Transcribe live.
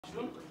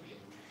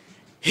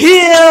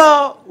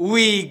Here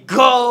we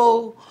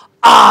go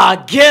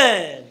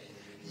again.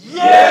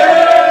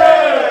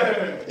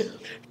 Yeah!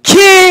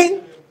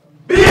 King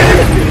B.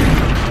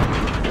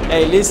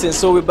 Hey, listen,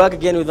 so we're back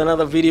again with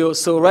another video.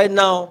 So right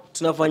now,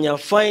 tunafanya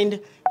find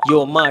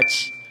your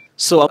match.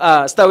 So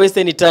start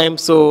wasting any time.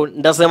 So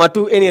ndasema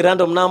tu any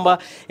random number,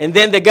 and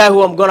then the guy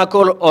who I'm gonna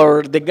call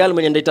or the girl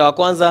mwenye ndaita wa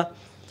kwanza,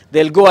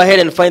 they'll go ahead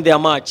and find their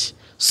match.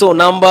 So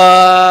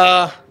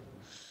number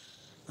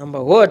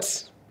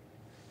what?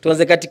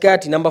 Tuanze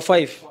katikati, number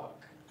 5.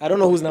 I don't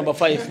know who's number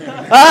 5.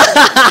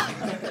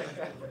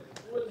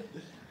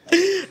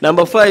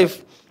 Number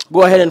 5,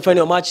 go ahead and find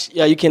your match.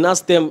 Yeah, you can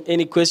ask them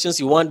any questions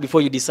you want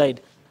before you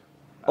decide.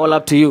 All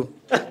up to you.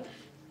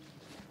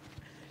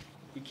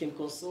 You can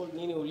consult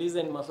nini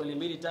ulize ni maswali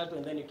mbili tatu,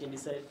 and then you can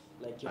decide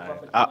like your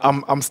perfect.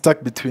 I'm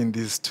stuck between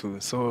these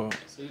two, so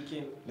you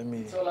can. Let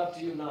me. It's all up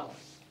to you now.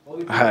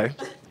 Hi.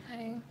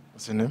 Hi.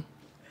 What's your name?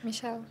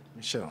 Michelle.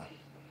 Michelle.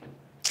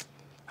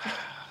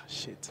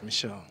 Shit,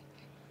 Michelle.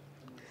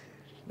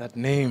 That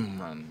name,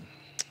 man.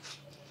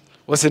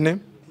 What's your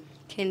name?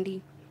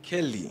 Candy.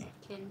 Kelly.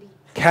 Candy.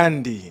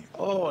 Candy.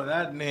 Oh,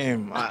 that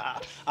name.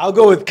 I'll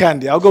go with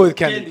Candy.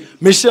 Candy.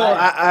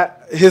 Michelle,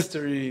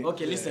 history.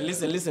 Okay, listen.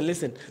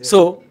 Yeah.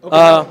 So,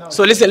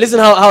 so listen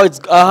how it's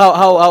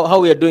how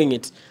we are doing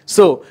it.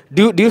 So,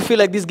 do you feel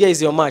like this guy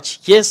is your match?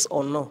 Yes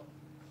or no?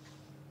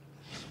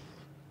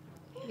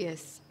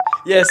 Yes.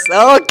 Yes.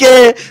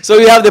 Okay. So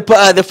we have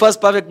the first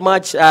perfect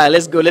match.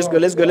 Let's go.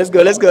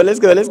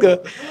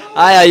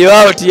 Aya, you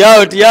out.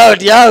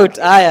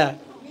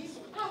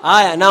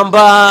 Aya,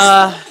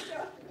 number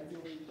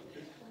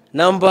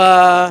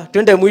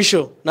 20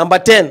 mwisho. Number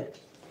 10.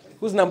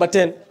 Who's number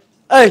 10?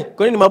 Hey,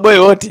 kwa nini maboy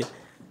wote?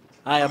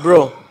 Aya,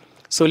 bro.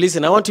 So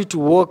listen, I want you to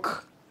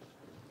walk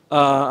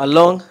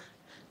along,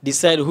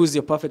 decide who's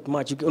your perfect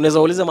match.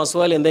 Unaweza uliza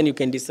maswali and then you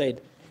can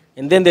decide.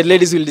 And then the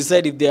ladies will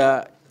decide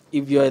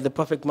if you are the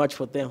perfect match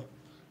for them.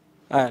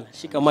 Aya,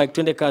 shika mic,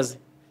 twende kazi.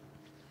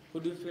 Who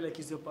do you feel like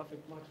is your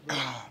perfect match?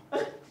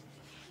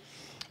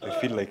 I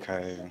feel like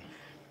I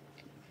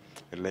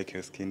like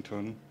her skin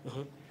tone.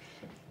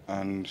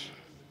 And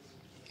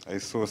I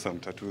saw some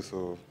tattoos,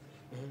 so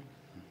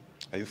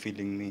are you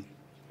feeling me?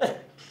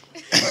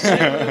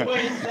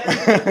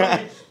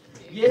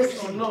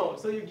 Yes or no?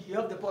 So you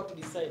have the power to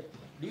decide.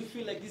 Do you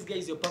feel like this guy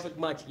is your perfect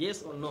match?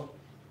 Yes or no?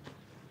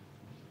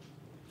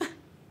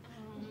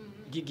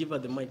 Give her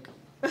the mic.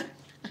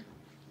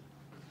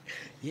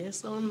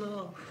 Yes or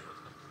no?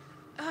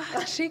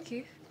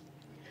 Tricky.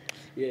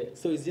 Yeah.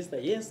 So it's just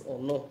a yes or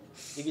no.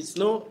 If it's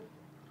no,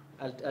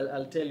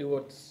 I'll tell you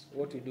what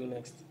we do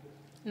next.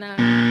 No.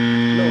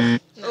 No.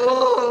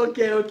 Oh,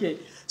 okay.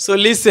 So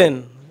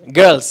listen,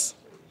 girls.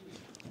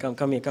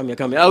 Come here.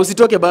 I was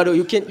talking about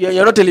it.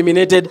 You're not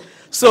eliminated.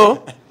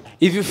 So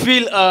if you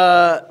feel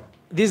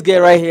this guy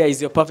right here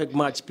is your perfect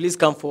match, please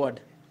come forward.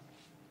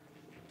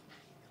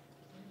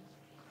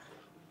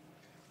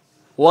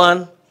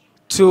 1,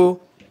 2,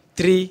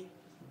 3.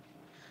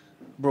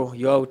 Bro,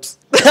 you're out.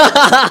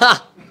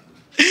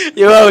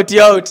 You're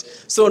out.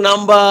 So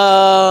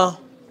number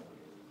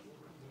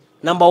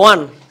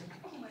 1.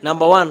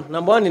 Number one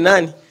is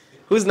nani?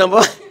 Who's number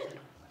 1?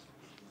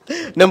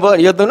 Number 1,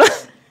 you're the one.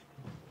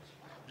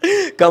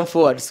 Come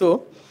forward.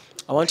 So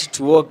I want you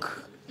to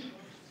walk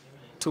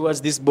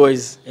towards these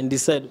boys and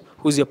decide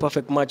who's your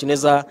perfect match.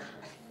 Unaweza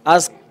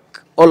ask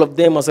all of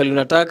them maswali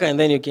unataka, and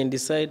then you can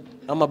decide.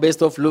 I'm a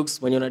based off looks.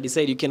 When you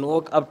decide, you can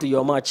walk up to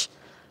your match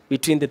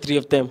between the 3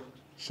 of them.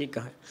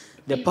 Shika.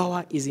 The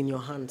power is in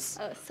your hands.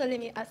 So let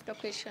me ask a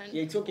question.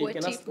 Yeah, it's okay. What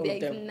you can ask if all there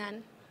of is them.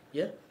 none?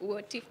 Yeah?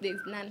 What if there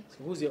is none?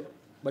 So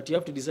but you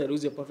have to decide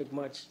who's your perfect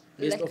match.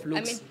 Based off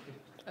looks.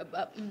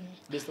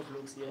 Based off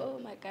looks, yeah. Oh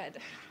my God.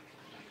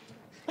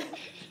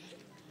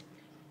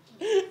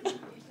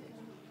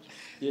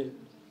 Yeah.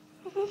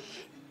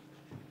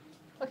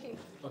 Okay.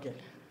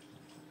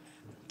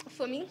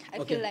 For me, I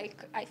feel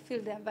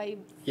their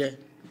vibe. Yeah.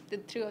 The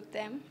 3 of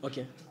them.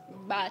 Okay.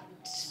 But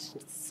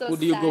so who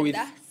do you sad. go with?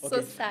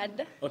 So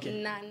sad.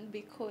 Okay. None,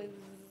 because.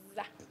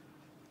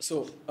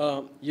 So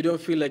you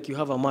don't feel like you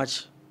have a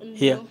match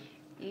here?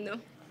 No.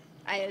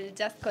 I'll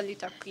just call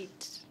it a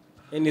quit.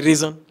 Any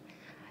reason?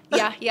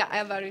 Yeah, I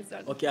have a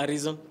reason. Okay, a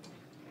reason?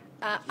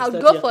 I'll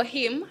go for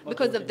him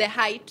because of the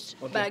height,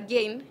 but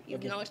again,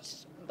 he's not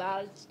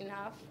bulged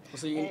enough.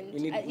 So you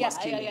need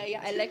masculine?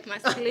 Yeah, I like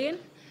masculine.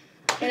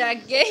 And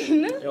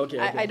again,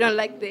 I don't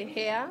like the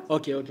hair.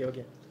 Okay.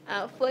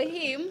 For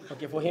him.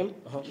 Okay, for him?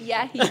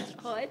 Yeah, he's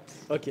hot.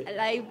 Okay.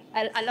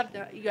 I love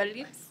your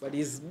lips. But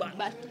he's bad.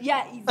 But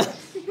yeah,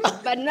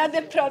 but now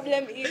the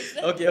problem is.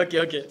 Okay.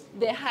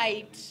 The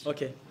height.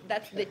 Okay.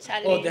 That's the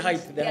challenge. Oh, the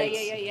height.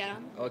 Yeah.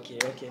 Okay.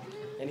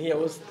 And here,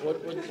 what's the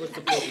problem?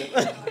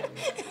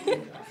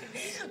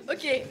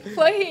 Okay,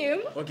 for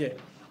him. Okay.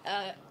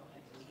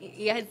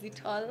 He has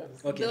it all.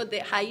 Okay. Though the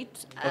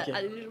height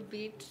a little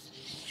bit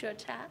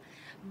shorter.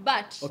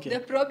 But okay. the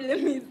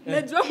problem is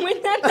najua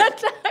mwenye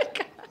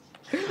anataka.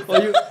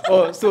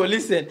 So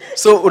listen.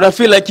 So would I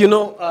feel like you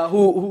know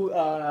who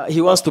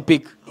he wants to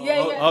pick?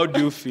 Yeah. How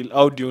do you feel?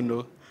 How do you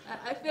know?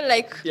 I feel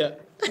like Yeah.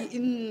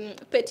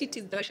 petite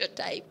is not your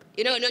type.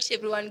 You know, not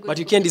everyone goes. But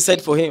you for can't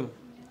decide for him.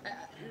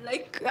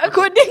 Like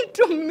according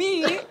to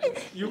me.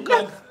 You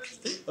can't.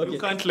 You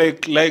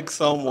can't like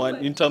someone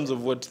in terms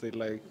of what they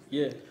like.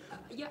 Yeah.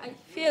 Yeah, I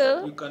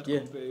feel You can't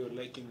compare your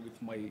liking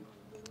with my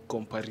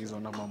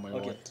comparison among my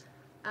what.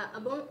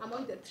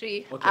 among the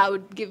three, I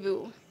would give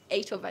you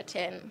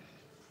 8/10.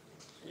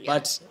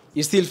 But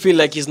you still feel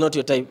like he's not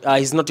your type.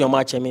 He's not your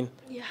match. I mean.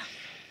 Yeah.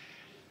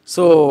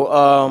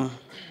 So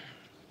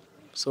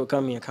so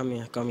come here.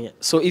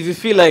 So if you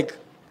feel like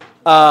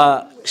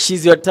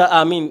she's your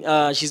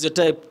she's your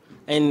type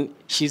and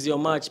she's your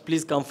match,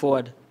 please come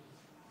forward.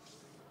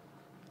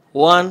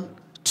 1,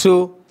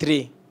 2,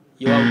 3.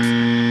 You're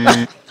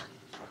out.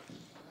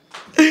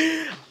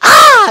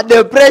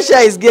 The pressure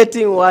is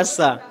getting worse.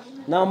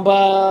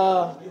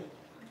 Number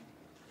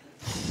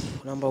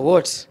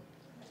what?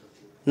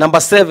 Number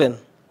 7.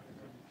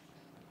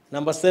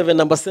 Number 7.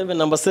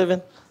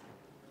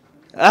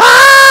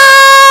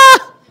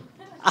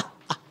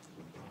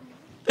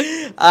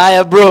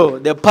 Bro,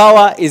 the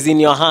power is in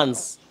your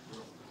hands.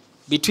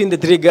 Between the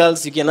 3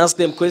 girls, you can ask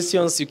them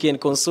questions, you can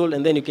console,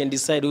 and then you can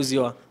decide who's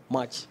your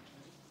match.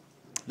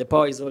 The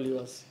power is all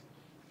yours.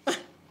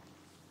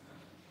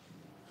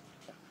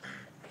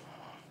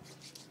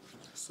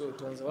 So,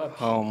 tuanze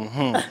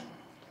wapi?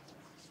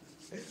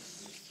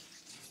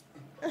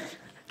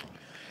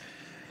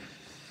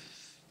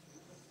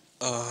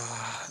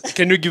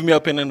 Can you give me a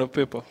pen and a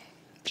paper,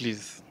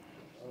 please?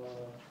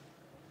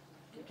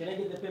 Can I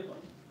get the paper?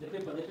 The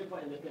paper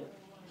and the pen.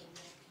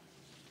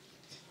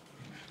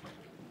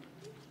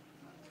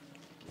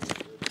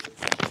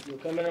 Your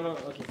cameraman,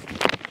 okay.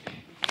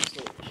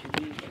 So, should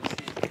we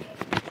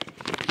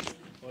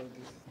all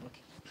this?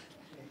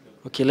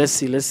 Okay, let's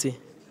see.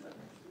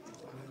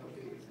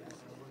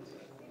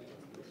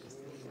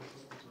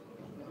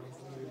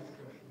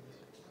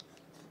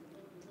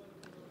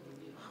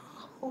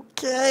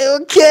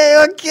 Okay.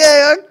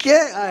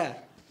 Alright,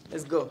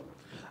 let's go.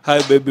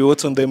 Hi, baby.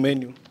 What's on the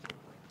menu?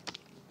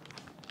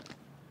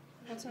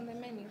 What's on the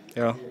menu?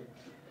 Yeah,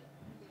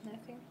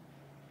 Nothing.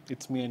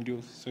 it's me and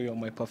you, so you're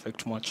my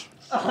perfect match.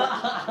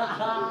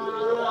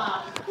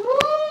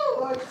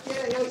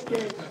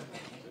 Okay.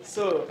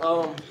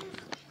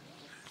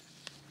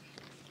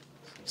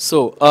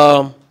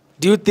 So,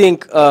 do you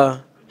think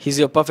he's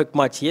your perfect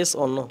match? Yes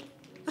or no?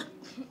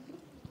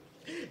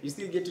 You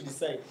still get to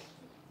decide.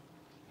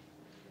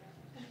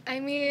 I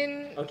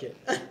mean, Okay.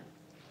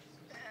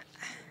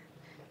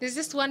 there's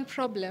just one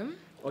problem,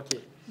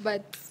 Okay.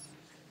 but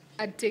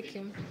I'd take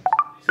him.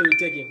 So you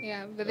take him.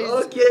 Yeah, but there's,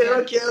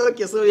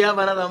 Okay. So we have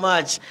another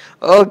match.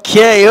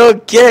 Okay.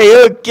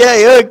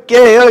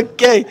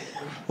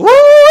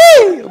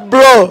 Woo!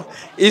 Bro,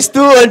 it's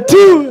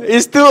 2-2.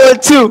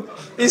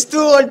 It's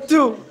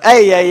 2-2.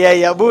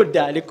 Ay,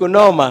 Buddha,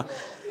 likunoma.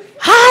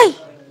 Hi.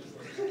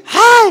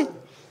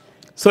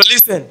 So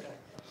listen.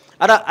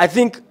 I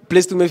think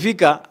place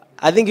tumefika.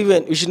 I think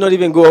even we should not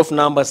even go off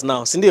numbers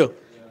now. Sindio?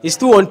 It's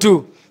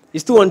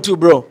 2-2,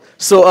 bro.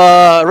 So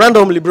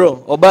randomly, bro.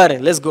 Obare,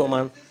 let's go,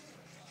 man.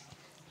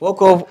 Walk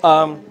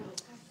along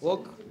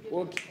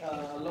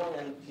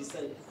and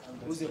decide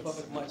who's your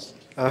perfect match.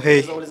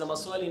 Hey, Unaweza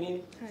maswali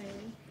nini?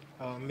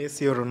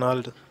 Messi or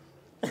Ronaldo?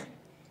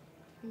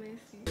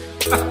 Messi.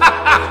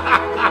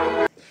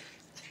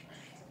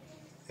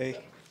 Hey,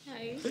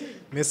 Hi.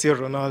 Messi or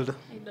Ronaldo?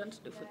 I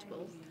don't do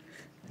football.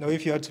 Now,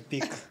 if you had to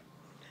pick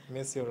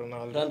Messi or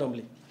Ronaldo,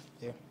 Randomly.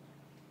 yeah,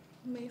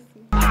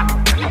 Messi.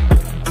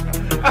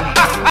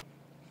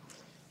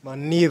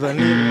 man, neither.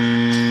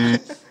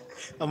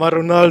 I'm a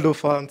Ronaldo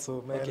fan,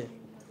 so man, Okay.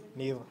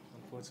 neither.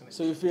 Unfortunately,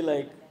 So you feel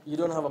like you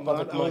don't have a man,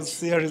 perfect I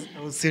was match?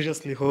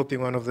 seriously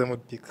hoping one of them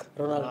would pick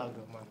Ronaldo.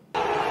 man.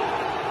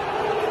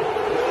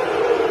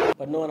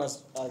 But no one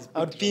has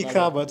I'd picked pick Ronaldo.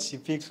 her, but she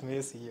picked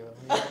Messi. Yeah.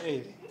 I mean,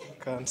 hey,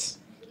 can't. So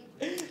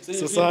So you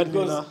feel sad,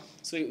 because, Nina.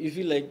 so you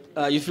feel like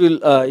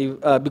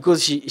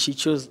because she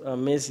chose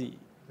Messi.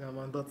 Yeah,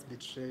 man, that's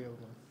betrayal,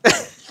 man.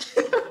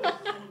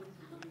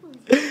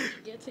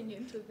 Getting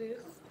into this.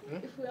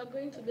 If we are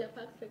going to be a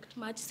perfect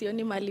match,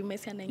 sioni mali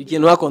Messi You anaingia.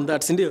 can work on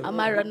that, sindio?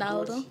 Ama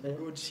Ronaldo.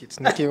 Good shit.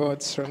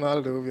 Nikiwatch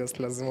Ronaldo,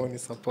 obviously, lazima ni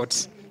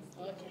support.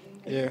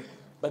 Yeah.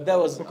 But that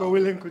was Uko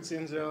willing to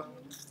change your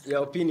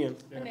opinion.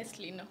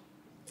 Honestly, no.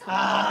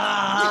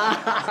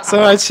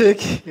 so I check.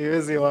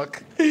 Iwezi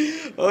work.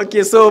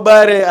 Okay, so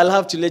Bare, I'll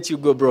have to let you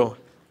go, bro.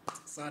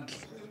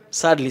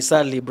 Sadly.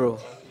 Sadly, bro.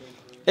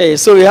 Hey,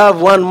 so we have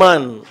one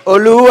man,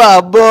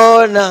 Oluwa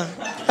Bona.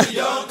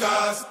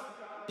 Yonkers,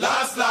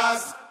 last.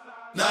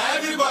 Now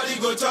everybody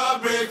go to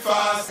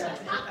breakfast.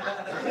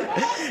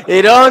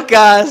 He don't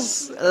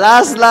cast.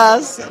 Last.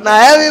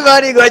 Now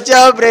everybody go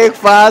to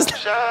breakfast.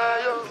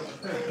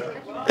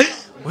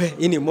 Wait,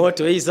 ini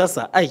moto hii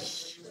sasa. Ai.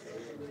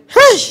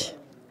 Hey.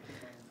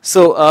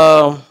 So,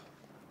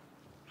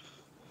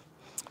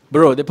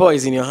 bro, the power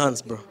is in your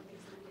hands, bro.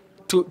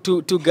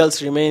 Two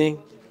girls remaining.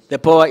 The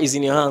power is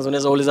in your hands.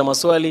 Unaweza uliza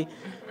maswali.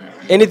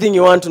 Anything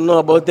you want to know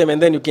about them,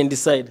 and then you can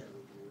decide.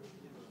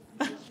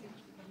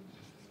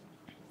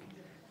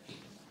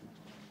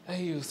 Why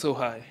are you so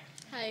high?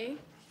 Hi,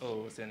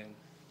 Oh, what's your name?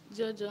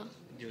 Jojo.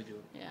 Jojo.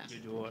 Yeah.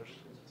 Jojo what?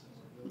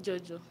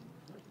 Jojo.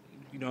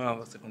 You don't have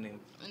a second name.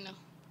 No.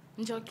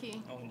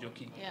 Njoki. Oh,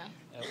 Njoki. Yeah.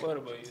 What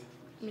about you?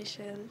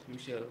 Michelle.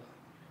 Michelle.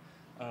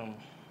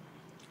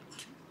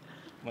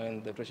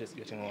 Man, the pressure is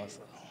getting worse.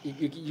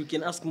 You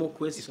can ask more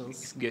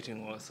questions. It's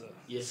getting worse.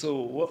 Yes. So,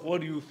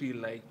 what do you feel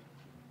like?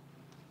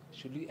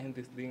 Should we end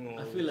this thing?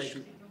 Or I feel like,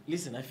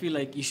 listen, I feel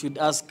like you should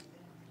ask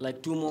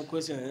like 2 more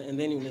questions, and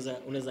then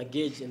unaweza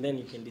gauge, and then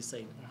you can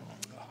decide.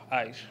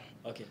 Aight.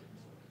 Okay.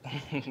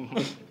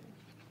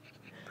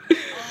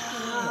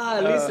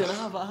 Listen,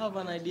 I have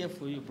an idea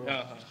for you, bro.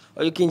 Uh-huh.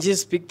 Or you can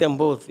just pick them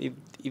both. If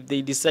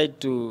they decide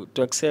to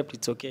accept,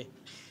 it's okay.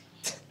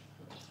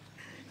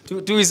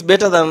 Two is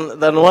better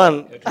than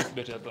one. Yeah, 2 is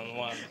better than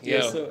 1.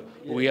 Yeah, so,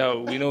 yeah.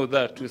 we know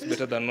that 2 is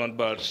better than 1,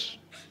 but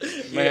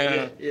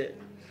man, Yeah.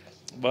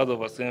 both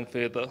of us same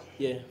feather.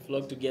 Yeah,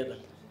 flock together.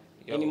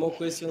 Yep. Any more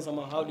questions?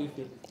 How do you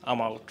feel?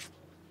 I'm out.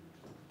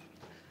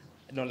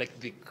 I don't like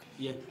dick.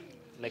 Yeah.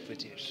 Like the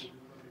church.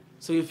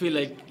 So you feel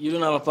like you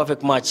don't have a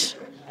perfect match?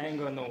 I ain't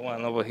got no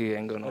one over here.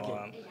 Ain't got no Okay.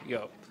 one.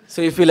 Yup.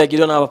 So you feel like you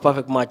don't have a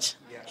perfect match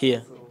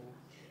here?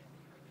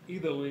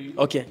 Either way.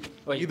 Okay.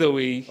 Wait. Either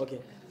way. Okay.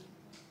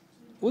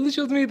 Will you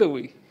choose me either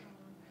way?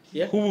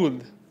 Yeah. Who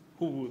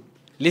would?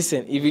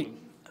 Listen, if you,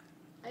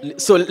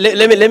 so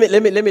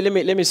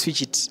let me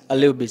switch it a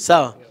little bit.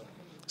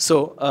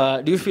 So,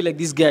 do you feel like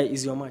this guy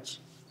is your match?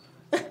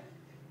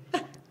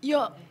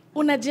 Yo,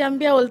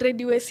 unajiambia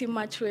already we si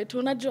match wetu.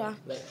 Unajua?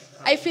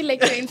 I feel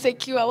like you're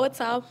insecure.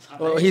 What's up?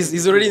 Oh,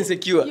 he's already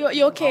insecure.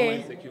 You're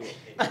okay.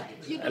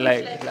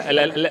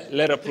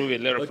 Let her prove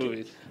it. Let her prove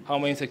it. How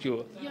am I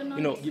insecure? You're not.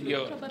 You know,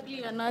 you're, Probably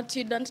you're not.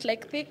 You don't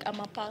like thick. I'm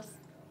a pass.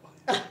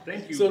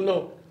 thank you. So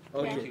no.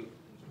 Thank Okay. you.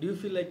 Do you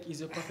feel like he's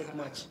your perfect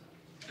match?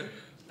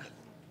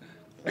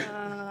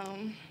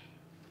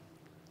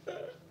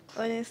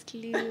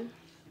 Honestly.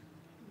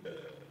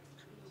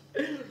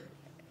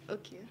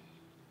 Okay.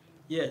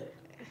 Yeah.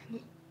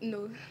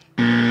 No.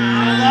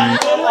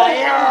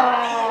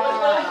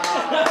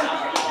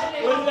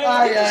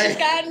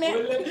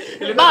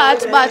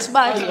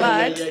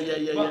 But.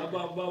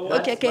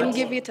 Okay, I can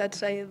give it a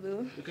try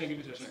though. You can give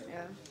it a try.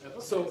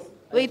 So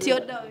Wait, you're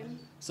down.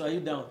 So are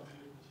you down?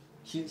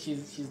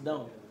 She's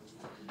down.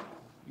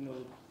 You know,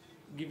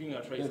 giving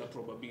a try is a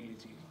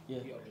probability. Yeah.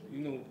 You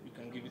know, you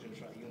can give it a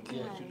try. You know,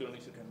 Yeah. you don't know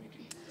if you can make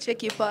it.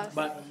 Check your pass.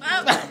 But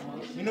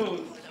You know,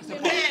 it's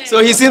a so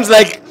he seems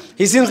like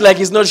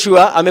he's not sure.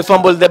 I may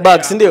fumble the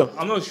bag, sindio?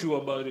 I'm not sure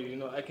about it. You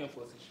know, I can't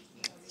force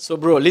it. So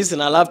bro,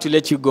 listen, I'll have to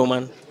let you go,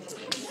 man.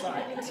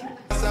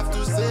 Have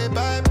to say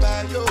bye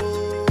bye yo,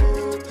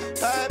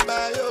 bye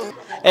bye yo.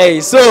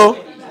 Hey, so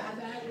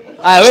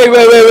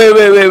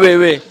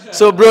wait.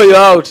 So bro, you're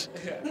out.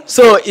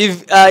 So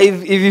if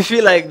you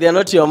feel like they're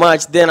not your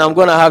match, then I'm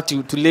gonna have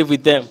to live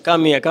with them.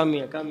 Come here.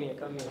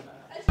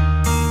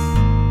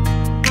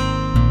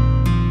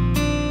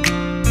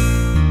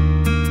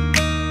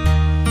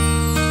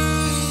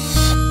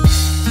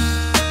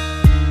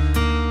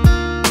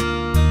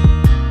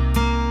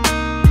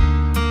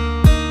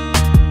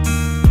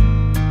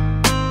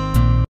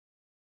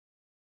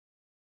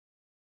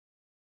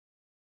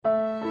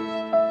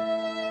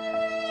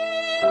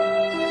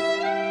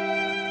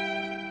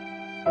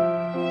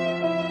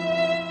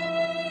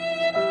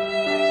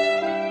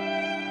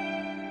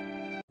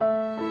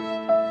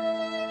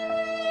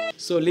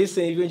 So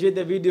listen, if you enjoyed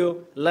the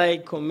video,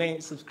 like,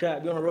 comment,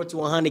 subscribe. We're on the road to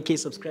 100K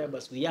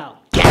subscribers. We out.